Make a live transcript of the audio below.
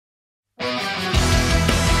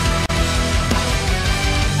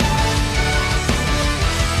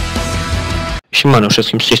Siemano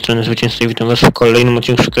wszystkim, z tej strony Zwycięzcy, witam was w kolejnym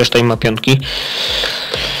odcinku CZYTAJ ma piątki.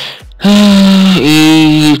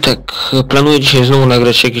 I tak, planuję dzisiaj znowu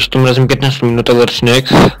nagrać jakiś tym razem 15-minutowy odcinek.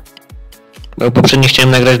 Bo poprzednio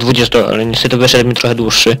chciałem nagrać 20, ale niestety wyszedł mi trochę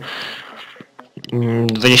dłuższy.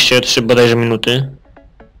 23 bodajże minuty.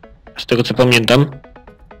 Z tego co pamiętam.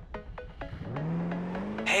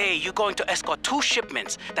 Hey, you're going to escort 2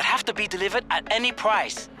 shipments that have to be delivered at any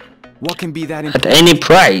price. What can be that At important? any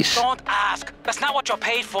price. Don't ask. That's not what you're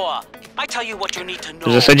paid for. I tell you what you need to know.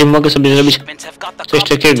 W zasadzie mogę sobie zrobić Shipments have got the coś cops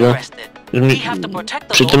takiego. interested. We have to protect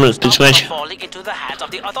the Przy tym loads from trzymać falling into the hands of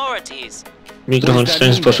the authorities. mikrofon w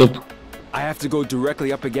ten sposób. I have to go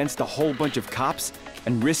directly up against a whole bunch of cops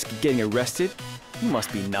and risk getting arrested? You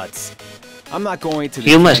must be nuts. I'm not going to the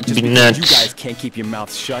You event must just be because nuts. you guys can't keep your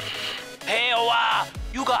mouths shut. Hey,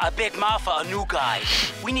 you got a big mouth for a new guy.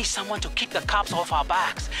 We need someone to keep the cops off our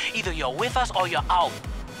backs. Either you're with us or you're out.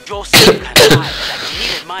 Joe said you can lie like you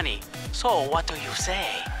needed money. So what do you say?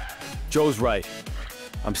 Joe's right.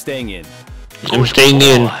 I'm staying in. I'm staying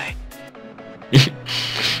in.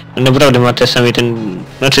 Naprawdę ma te same ten...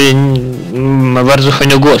 Znaczy... Ma bardzo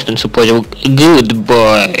fajny głos ten co powiedział. Good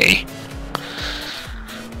boy.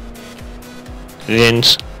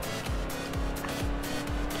 Więc...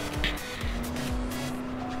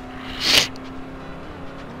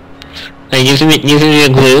 Ej, nie wiem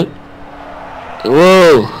jak wy...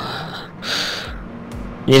 Wow.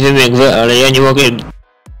 Nie wiem jak wy, ale ja nie mogę...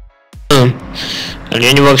 Ale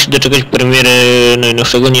ja nie mogę się doczekać premiery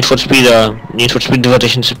najnowszego Need for Speed'a, Need for Speed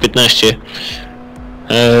 2015.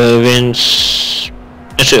 Więc...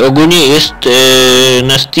 Znaczy ogólnie jest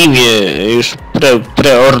na Steamie już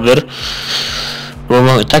pre-order. Bo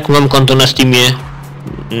mam konto na Steamie.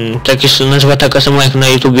 Tak jest nazwa taka sama jak na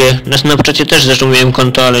YouTubie. Na Snapchacie też zresztą miałem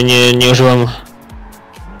konto, ale nie używam.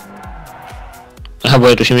 Aha, bo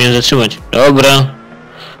ja tu się miałem zatrzymać. Dobra.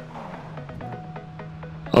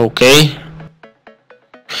 Okej.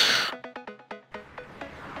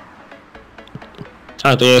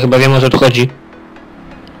 A, to ja chyba wiem, o co tu chodzi.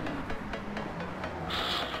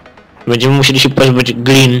 Będziemy musieli się pozbyć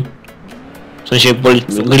glin. W sensie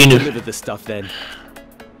gliny. Deliver the stuff then.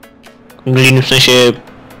 Glin w sensie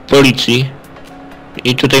policji.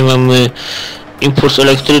 I tutaj mamy impuls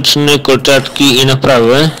elektryczny, kolczatki i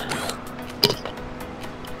naprawę.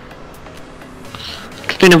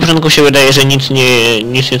 Tutaj na początku się wydaje, że nic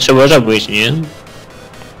nie trzeba zabrać, nie?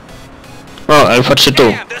 O, ale patrzcie tu.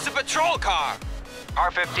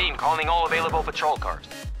 R15 calling all available patrol cars.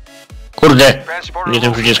 Kurde, nie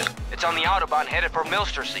ten przycisk. It's on the autobahn headed for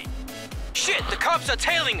Mr.Zwycięzca. Shit, the cops are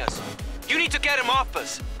tailing us. You need to get them off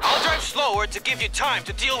us. I'll drive slower to give you time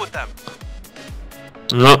to deal with them.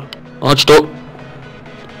 No, chodź tu.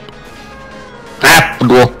 A,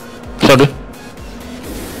 pudło. Sorry.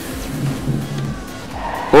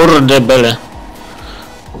 Kurde bele.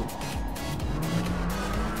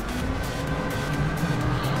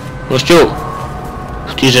 Gościu.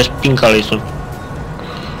 W tirze spinkali są.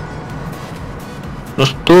 No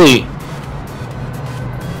stój.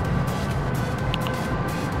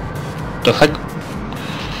 To hek.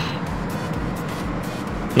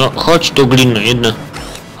 No chodź tu glina jedna.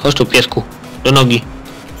 Chodź tu piesku. Do nogi.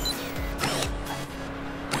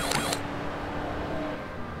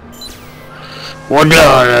 One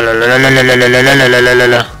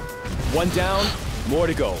down,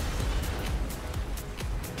 more to go.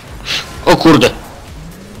 O kurde.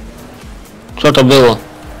 Co to było?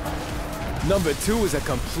 Number 2 is a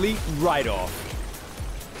complete write-off.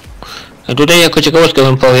 A tutaj jako ciekawostkę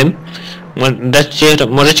wam powiem.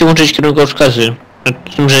 Możecie łączyć kierunkowskazy.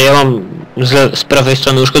 Z tym, że ja mam z prawej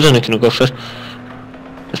strony uszkodzony kierunkowskaz.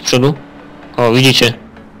 Z przodu. O, widzicie.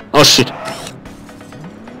 O shit.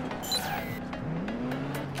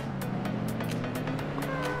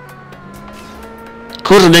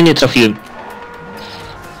 Kurde, nie trafiłem.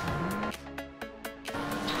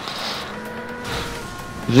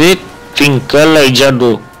 Wypinkalej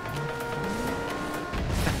dziadu.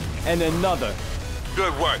 And another.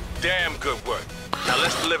 Good work, damn good work. Now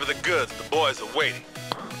let's deliver the goods. The boys are waiting.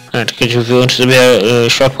 A, czekajcie, wyłączę sobie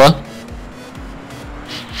światła.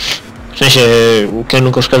 W sensie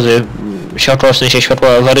kierunkowskazy światła, w sensie światła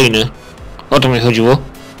awaryjne. O to mi chodziło.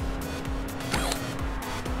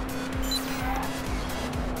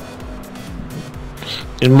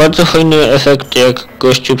 Jest bardzo fajny efekt, jak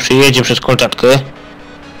gościu przyjedzie przez kolczatkę.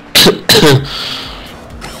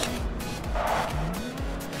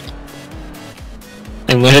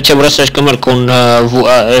 Jak możecie obracać kamerką na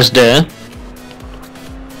WASD.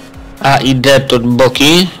 A i D to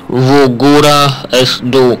boki, W góra, S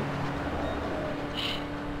dół.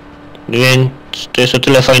 Więc to jest o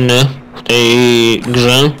tyle fajne w tej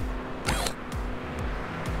grze.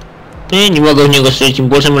 Nie mogę w niego strzelić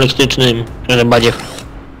impulsem elektrycznym, że badziew.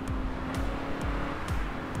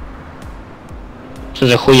 Co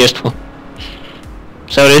za chujestwo.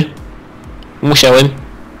 Sorry. Musiałem.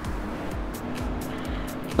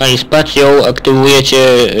 A i spacją aktywujecie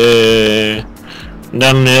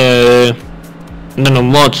daną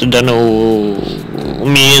moc, daną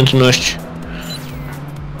umiejętność.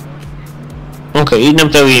 Okej, i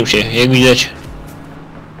naprawiłem się, jak widać.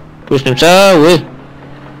 Tu jestem cały.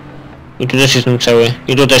 I tu też jestem cały.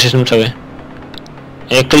 I tu też jestem cały.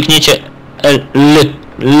 A jak klikniecie L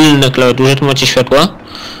na klawiaturze, to macie światła.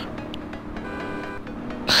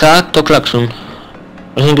 H to klakson.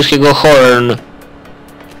 Z angielskiego horn.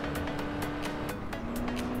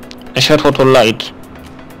 A światło to light.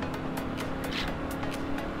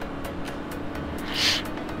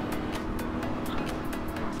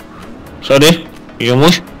 Sorry,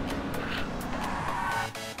 ziomuś.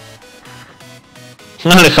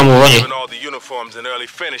 No ale hamowanie. Given all the uniforms an early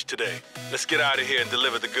finish today. Let's get out of here and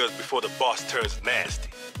deliver the goods before the boss turns nasty.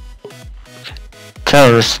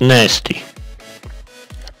 Turns nasty.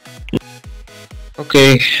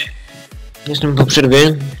 Okej. Jestem po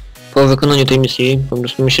przerwie. Po wykonaniu tej misji. Po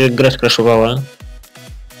prostu mi się gra skraszowała.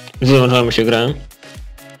 Wyłączała mi się gra.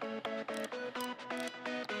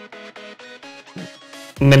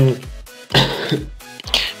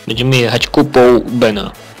 Będziemy jechać kupą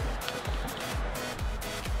Bena.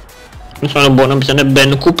 No było napisane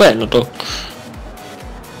Ben Coupé, no to...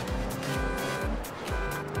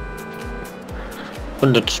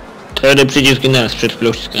 Kurde, 4 przyciski naraz przed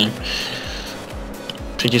chwilą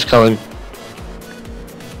przyciskałem.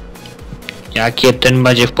 Jakie ten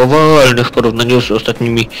badziew powolny w porównaniu z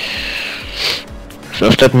ostatnimi...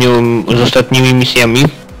 z ostatnimi misjami.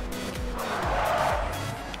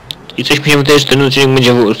 I coś mi się wydaje, że ten odcinek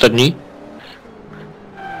będzie ostatni.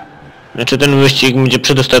 Znaczy ten wyścig będzie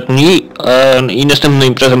przedostatni, i następna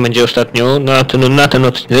impreza będzie ostatnią na ten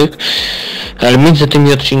odcinek. Ale między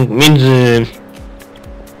tymi odcinkami,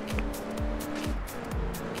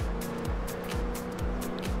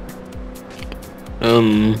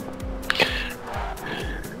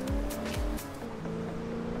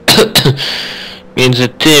 między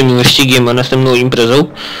tym wyścigiem a następną imprezą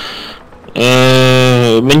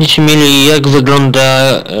będziecie mieli jak wygląda,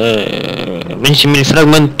 będziecie mieli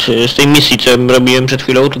fragment z tej misji, co robiłem przed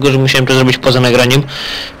chwilą, tylko że musiałem to zrobić poza nagraniem,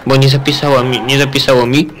 bo nie zapisało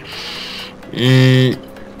mi.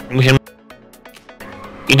 Musiałem...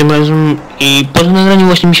 I tym razem, i poza nagraniem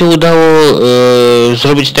właśnie mi się udało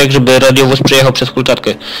zrobić tak, żeby radiowóz przejechał przez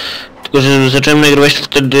kultatkę. Tylko że zacząłem nagrywać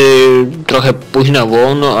wtedy trochę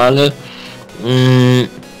późnowo, no ale...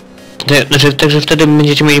 Znaczy, także wtedy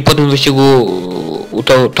będziecie mieli po tym wyścigu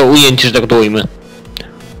to ujęcie, że tak to ujmę.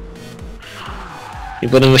 I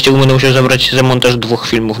po tym wyścigu będę musiał zabrać za montaż 2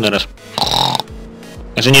 filmów na raz.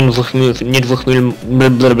 Znaczy nie 2 filmów, nie 2 filmów,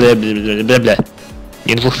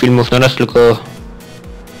 nie 2 filmów na raz, tylko...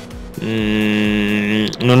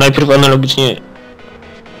 no najpierw analogicznie...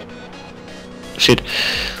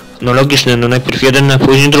 No logiczne, no najpierw jeden, a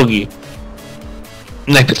później drugi.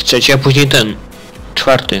 Najpierw trzeci, a później ten.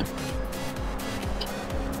 4.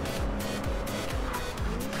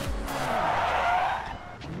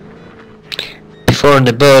 Before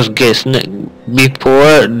the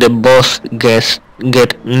boss gets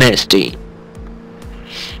get nasty.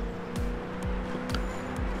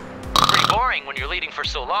 Pretty boring when you're leading for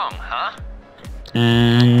so long, huh?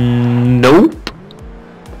 Nope.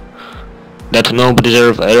 That nope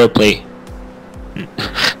deserve airplay.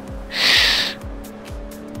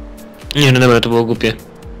 Nie, no dobra, to było głupie.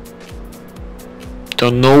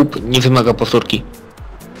 To nope nie wymaga powtórki.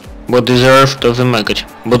 Bo deserve to wymagać.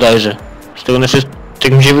 Bodajże. Z tego znaczy,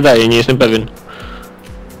 tak mi się wydaje, nie jestem pewien.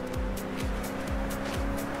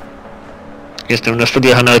 Jestem na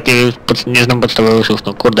studiach, a nawet nie znam podstawowych słów.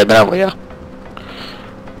 No kurde, brawo ja.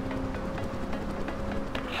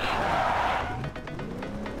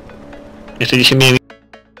 Jeszcze dzisiaj miałem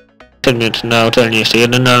przedmiot na uczelni, jeszcze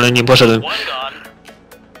jeden, ale nie poszedłem.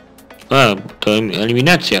 A, to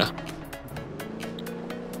eliminacja.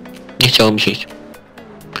 Nie chciało mi się iść.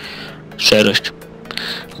 Szczerość.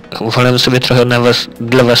 Wolę sobie trochę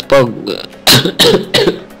dla was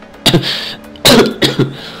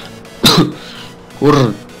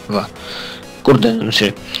Kurwa. Kurde,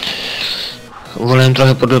 znaczy... Wolę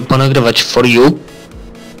trochę ponagrywać for you.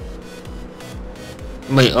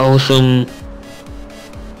 My awesome...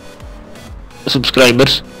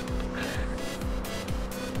 subscribers.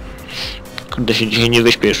 Kurde, się dzisiaj nie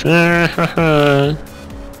wyśpiesz.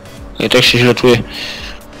 Ja tak się źle czuję.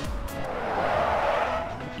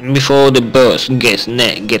 Before the boss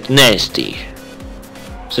get nasty.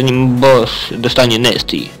 Zanim boss dostanie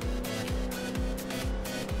nasty.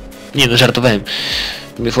 Nie no, żartowałem.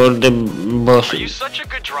 Before the boss... Are you such a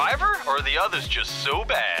good driver, or are the others just so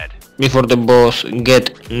bad? Before the boss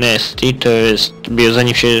get nasty to jest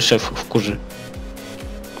zanim się szef wkurzy.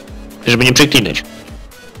 Żeby nie przeklinać.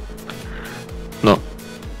 No.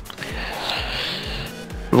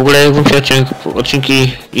 W ogóle jak wam się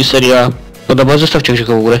odcinki i seria podoba, zostawcie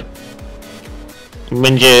kciuka w górę.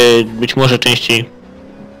 Będzie być może częściej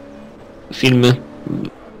filmy.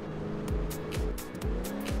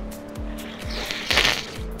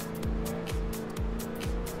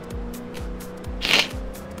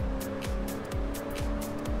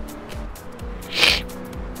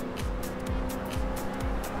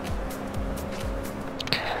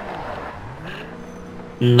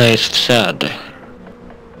 Nice wsad.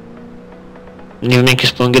 Nie wiem jak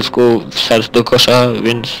jest po angielsku wsad do kosza,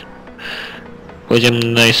 więc powiedziałem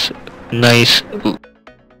nice.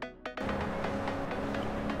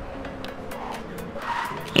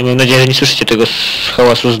 Ja mam nadzieję, że nie słyszycie tego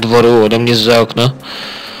hałasu z dworu ode mnie zza okna.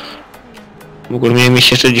 W ogóle miałem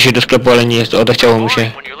iść jeszcze dzisiaj do sklepu, ale nie jest, odechciało mi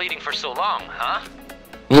się.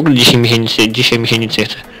 W ogóle dzisiaj mi się nic nie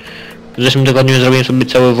chce. W zeszłym tygodniu zrobiłem sobie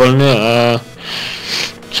cały wolny, a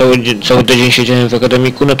cały tydzień siedziałem w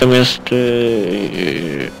akademiku, natomiast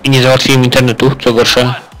i nie załatwiłem internetu, co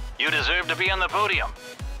gorsza.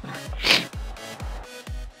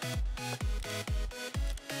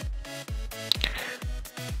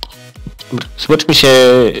 Zobaczmy się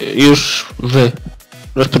już wy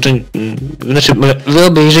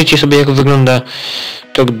obejrzyjcie sobie jak wygląda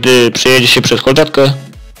to, gdy przejedzie się przez kolczatkę,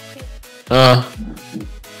 a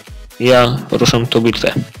ja ruszam tą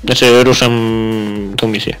bitwę. Znaczy ruszam tą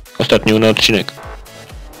misję. Ostatnią na odcinek.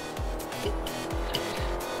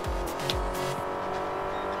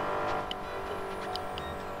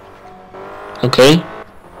 Okay.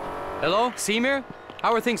 Hello, Seymour?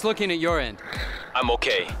 How are things looking at your end? I'm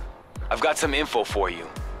okay. I've got some info for you.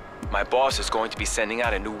 My boss is going to be sending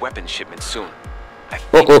out a new weapon shipment soon. I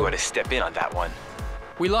think you ought to step in on that one.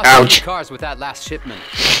 We lost 2 cars with that last shipment.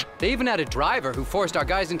 They even had a driver who forced our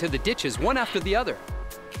guys into the ditches one after the other.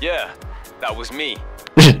 Yeah, that was me.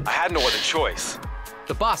 I had no other choice.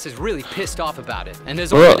 The boss is really pissed off about it and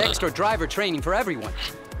has ordered extra driver training for everyone.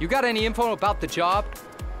 You got any info about the job?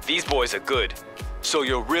 These boys are good, so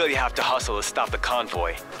you'll really have to hustle to stop the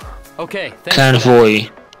convoy. Okay, thanks. Convoy.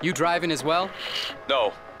 You driving as well?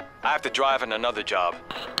 No, I have to drive on another job.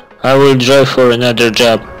 I will drive for another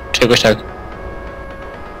job. Czegoś tak.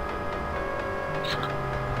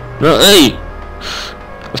 No ej!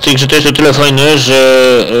 W tej grze to jest o tyle fajne,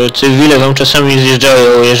 że cywile wam czasami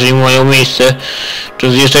zjeżdżają, jeżeli mają miejsce,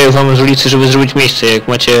 to zjeżdżają wam z ulicy, żeby zrobić miejsce, jak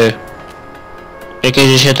macie... Jak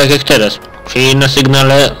jedziecie tak jak teraz. Czyli na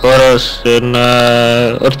sygnale oraz na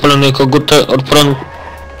odpalony kogut,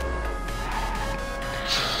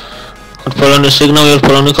 odpalony sygnał i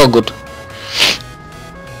odpalony kogut.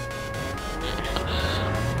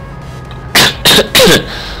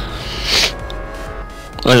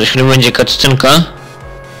 O, za chwilę będzie cutscenka.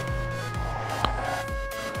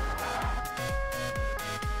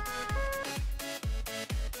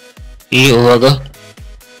 I uwaga.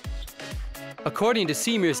 According to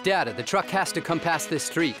Seymour's data, the truck has to come past this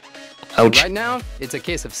street. Ouch. Right now, it's a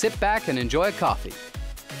case of sit back and enjoy a coffee.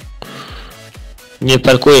 Nie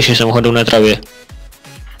parkuje się samochodu na trawie.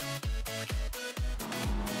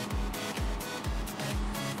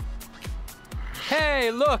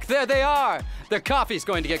 Hey, look, there they are! Their coffee's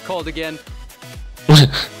going to get cold again.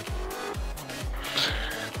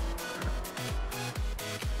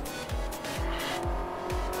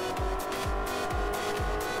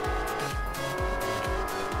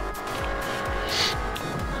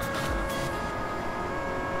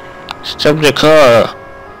 Stop the car.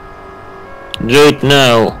 Do it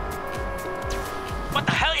now. What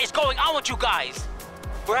the hell is going on with you guys?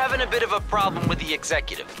 We're having a bit of a problem with the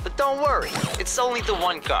executive, but don't worry. It's only the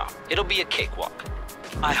one car. It'll be a cakewalk.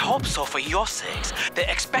 I hope so for your sakes.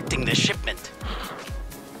 They're expecting this shipment.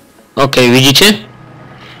 Okej, widzicie?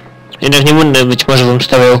 Jednak nie będę być może wam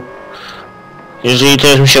stawiał. Jeżeli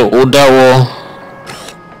teraz mi się udało...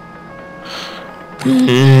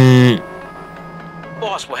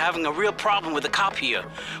 Boss, we're having a real problem with the cop here.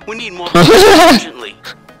 We need more people urgently.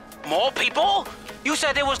 More people? You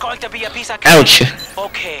said there was going to be a piece of cake. Ouch.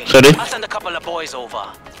 Okay, Sorry? I'll send a couple of boys over.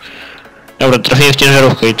 Dobra, trafiłem w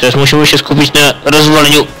ciężarówkę i teraz musimy się skupić na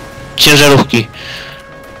rozwaleniu ciężarówki.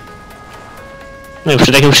 No i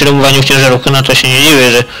przy takim przyrymowaniu w ciężarówkę, no to się nie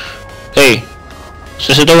dziwię, że... Hej,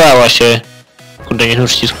 zdecydowała się... Kurde, nie ten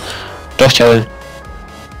przycisk. To chciałem.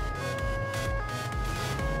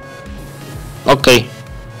 Okej.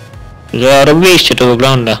 Zarobiliście, to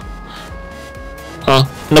wygląda. O,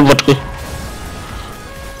 na boczku.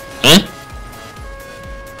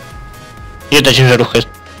 Gdzie ta ciężarówka jest?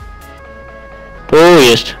 Tu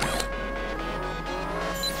jest.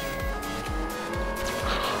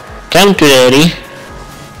 Come to daddy.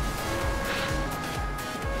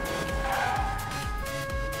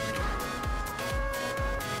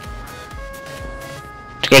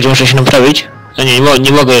 Czekajcie, muszę się naprawić. A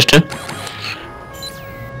nie mogę jeszcze.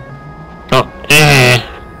 No,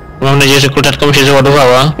 mam nadzieję, że kurczaczka mi się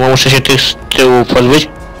załadowała, bo muszę się tych z tyłu pozbyć.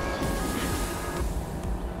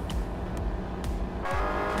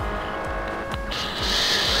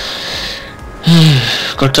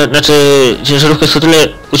 Ciężarówka jest o tyle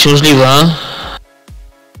uciążliwa,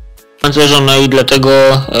 pancerzona i dlatego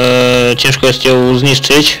ciężko jest ją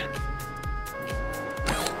zniszczyć.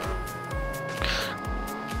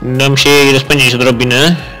 Dam się jej rozpędzić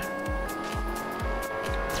odrobinę.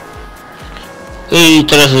 I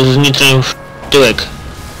teraz zniszczę w tyłek.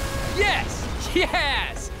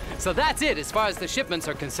 Yes! So that's it as far as the shipments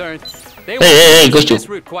are concerned. They Hey, won't gościu. this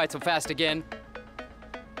route quite so fast again.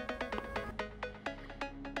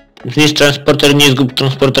 Zniszcz transporter, nie zgub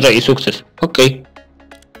transportera i sukces. Okej.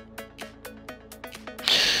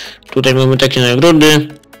 Tutaj mamy takie nagrody.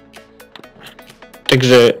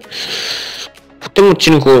 Także w tym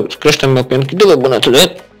odcinku skreślam mapionki do web, bo na tyle.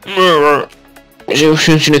 Jeżeli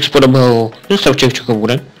się odcinek spodobał, zostawcie kciuka w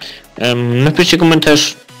górę. Napiszcie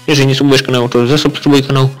komentarz. Jeżeli nie subujesz kanału, to zasubskrybuj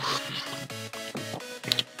kanał.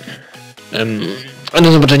 A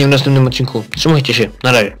do zobaczenia w następnym odcinku. Trzymajcie się.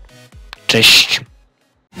 Na razie. Cześć.